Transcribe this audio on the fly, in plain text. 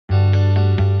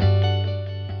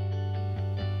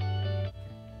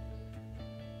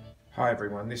Hi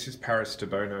everyone, this is Paris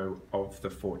Debono of the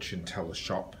Fortune Teller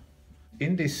Shop.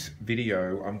 In this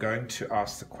video, I'm going to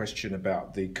ask the question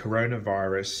about the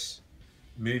coronavirus,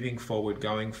 moving forward,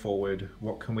 going forward,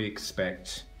 what can we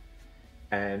expect?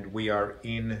 And we are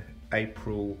in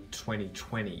April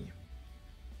 2020.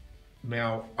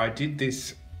 Now, I did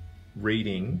this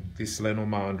reading, this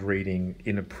Lenormand reading,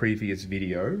 in a previous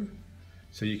video,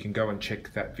 so you can go and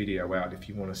check that video out if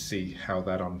you want to see how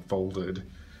that unfolded.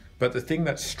 But the thing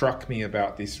that struck me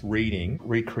about this reading,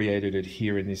 recreated it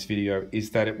here in this video, is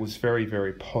that it was very,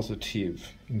 very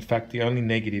positive. In fact, the only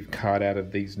negative card out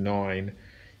of these 9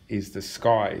 is the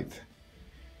Scythe.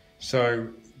 So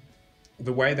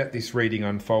the way that this reading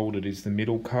unfolded is the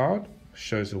middle card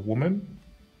shows a woman,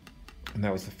 and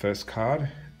that was the first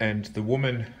card. And the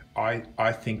woman,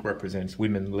 I think, represents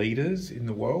women leaders in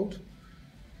the world.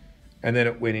 And then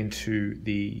it went into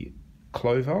the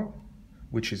clover,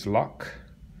 which is luck.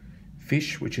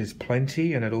 Fish, which is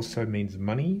plenty, and it also means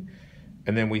money.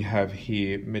 And then we have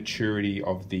here maturity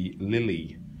of the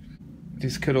lily.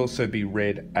 This could also be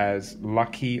read as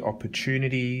lucky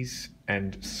opportunities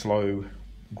and slow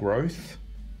growth.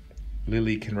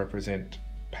 Lily can represent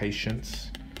patience.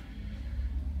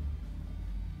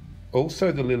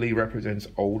 Also, the lily represents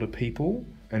older people,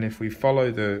 and if we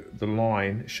follow the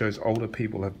line, it shows older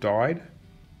people have died.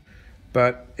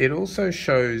 But it also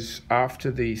shows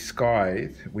after the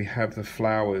Scythe, we have the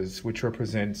flowers, which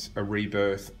represents a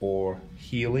rebirth or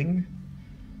healing.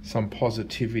 Some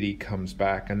positivity comes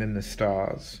back, and then the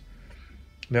stars.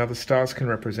 Now the stars can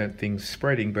represent things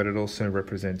spreading, but it also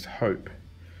represents hope.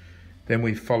 Then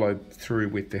we follow through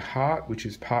with the heart, which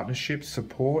is partnership,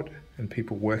 support, and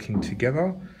people working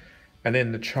together. And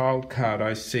then the child card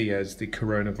I see as the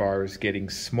coronavirus getting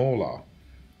smaller,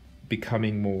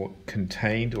 becoming more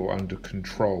contained or under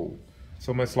control. It's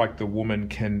almost like the woman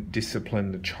can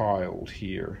discipline the child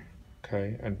here,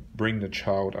 okay, and bring the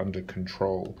child under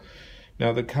control.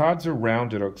 Now the cards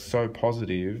around it are so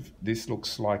positive, this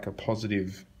looks like a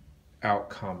positive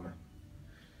outcome.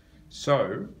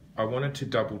 So I wanted to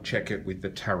double check it with the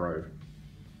tarot.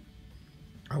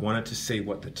 I wanted to see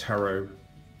what the tarot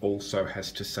also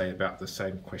has to say about the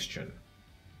same question.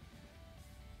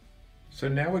 So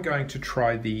now we're going to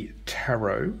try the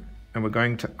tarot, and we're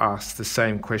going to ask the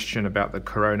same question about the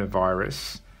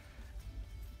coronavirus.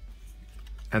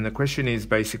 And the question is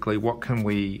basically, what can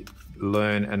we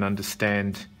learn and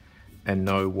understand and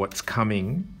know what's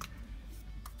coming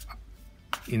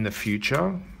in the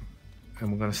future?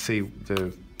 And we're going to see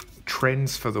the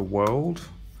trends for the world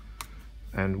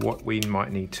and what we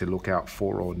might need to look out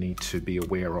for or need to be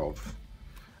aware of.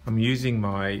 I'm using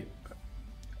my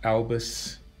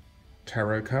Albus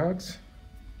tarot cards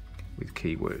with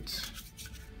keywords.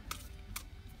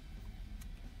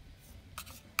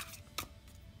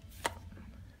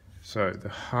 So the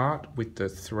heart with the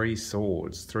 3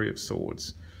 swords, 3 of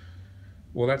swords.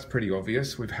 Well, that's pretty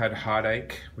obvious. We've had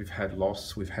heartache, we've had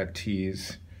loss, we've had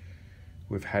tears,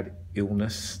 we've had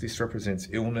illness. This represents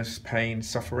illness, pain,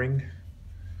 suffering.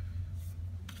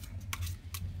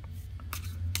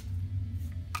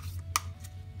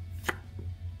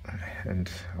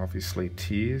 And obviously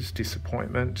tears,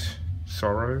 disappointment,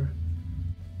 sorrow.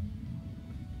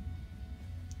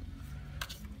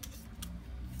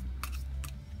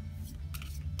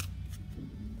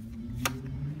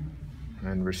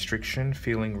 And restriction,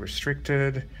 feeling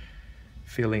restricted,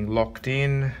 feeling locked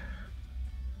in.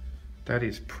 That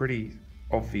is pretty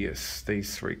obvious,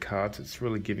 these 3 cards. It's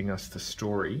really giving us the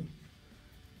story.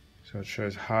 So it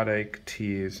shows heartache,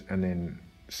 tears, and then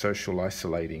social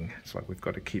isolating. It's like we've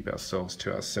got to keep ourselves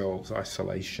to ourselves,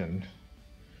 isolation.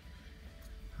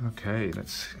 Okay,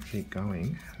 let's keep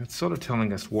going. It's sort of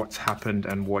telling us what's happened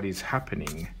and what is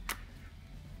happening.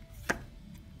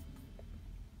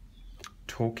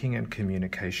 Talking and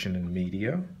communication and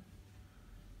media.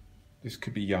 This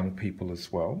could be young people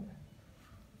as well.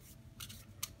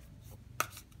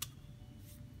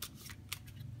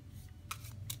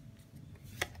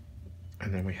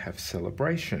 And then we have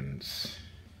celebrations.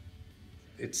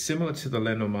 It's similar to the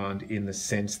Lenormand in the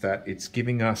sense that it's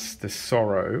giving us the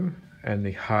sorrow and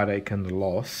the heartache and the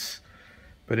loss,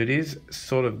 but it is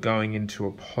sort of going into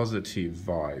a positive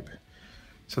vibe.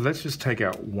 So let's just take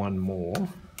out one more.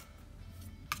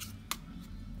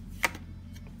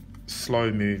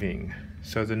 Slow moving.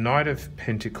 So the Knight of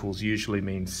Pentacles usually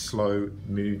means slow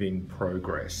moving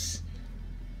progress.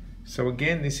 So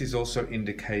again, this is also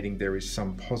indicating there is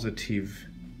some positive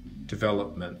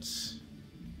developments.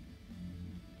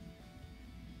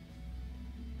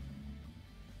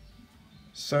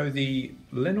 So the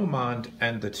Lenormand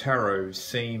and the tarot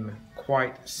seem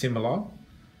quite similar.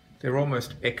 They're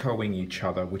almost echoing each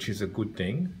other, which is a good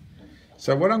thing.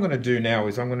 So what I'm going to do now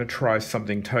is I'm going to try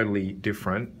something totally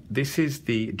different. This is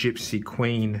the Gypsy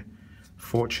Queen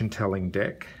fortune telling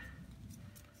deck.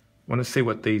 I want to see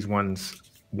what these ones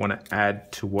want to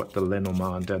add to what the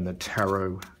Lenormand and the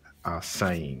Tarot are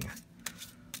saying.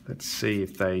 Let's see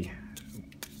if they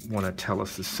want to tell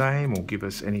us the same or give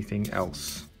us anything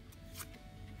else.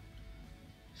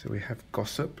 So we have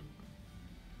gossip.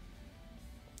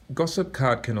 Gossip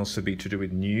card can also be to do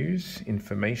with news,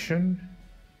 information.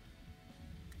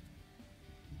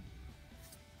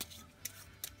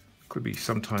 Could be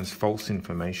sometimes false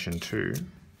information too.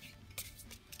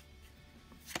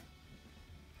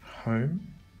 Home.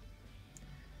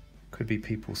 Could be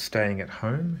people staying at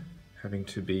home, having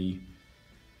to be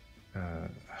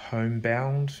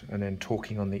homebound and then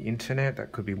talking on the internet.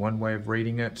 That could be one way of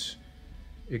reading it.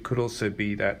 It could also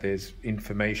be that there's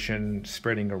information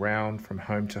spreading around from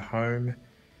home to home,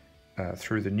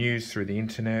 through the news, through the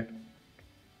internet.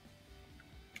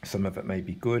 Some of it may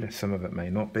be good, some of it may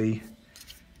not be.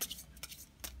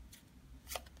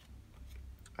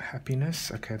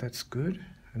 Happiness, okay, that's good.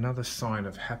 Another sign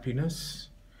of happiness.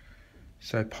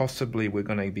 So possibly we're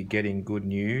going to be getting good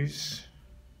news.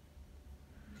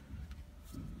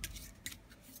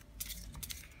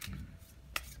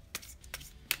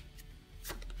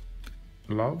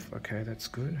 Love, okay, that's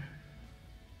good.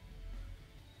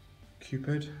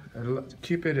 Cupid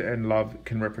and love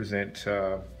can represent,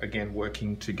 again,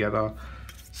 working together,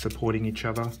 supporting each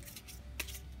other.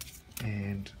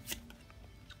 And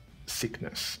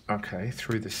sickness, okay,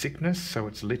 through the sickness, so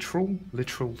it's literal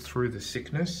through the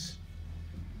sickness.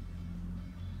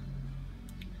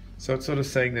 So it's sort of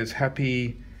saying there's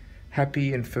happy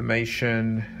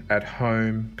information at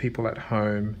home, people at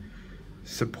home,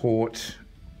 support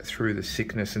through the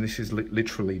sickness, and this is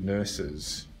literally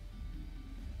nurses,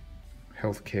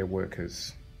 healthcare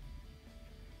workers.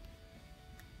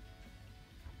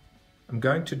 I'm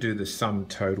going to do the sum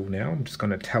total now. I'm just going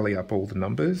to tally up all the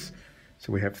numbers.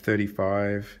 So we have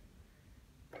 35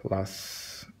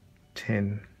 plus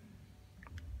 10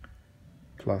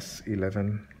 plus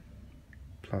 11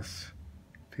 plus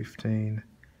 15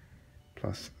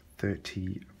 plus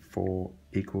 34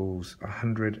 equals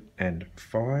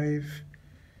 105.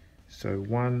 So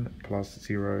 1 plus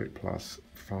 0 plus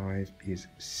 5 is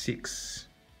 6.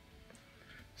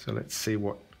 So let's see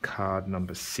what card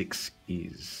number 6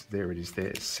 is. There it is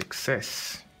there,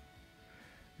 success.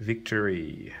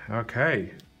 Victory.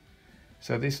 Okay,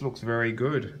 so this looks very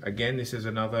good. Again, this is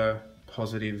another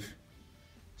positive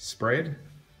spread.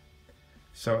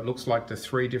 So it looks like the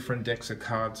 3 different decks of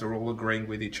cards are all agreeing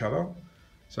with each other.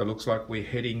 So it looks like we're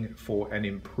heading for an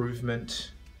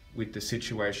improvement with the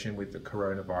situation with the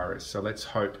coronavirus. So let's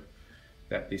hope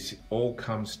that this all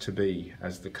comes to be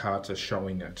as the cards are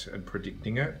showing it and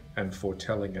predicting it and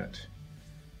foretelling it.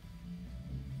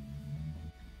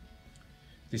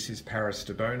 This is Paris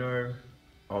Debono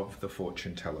of the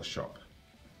Fortune Teller Shop.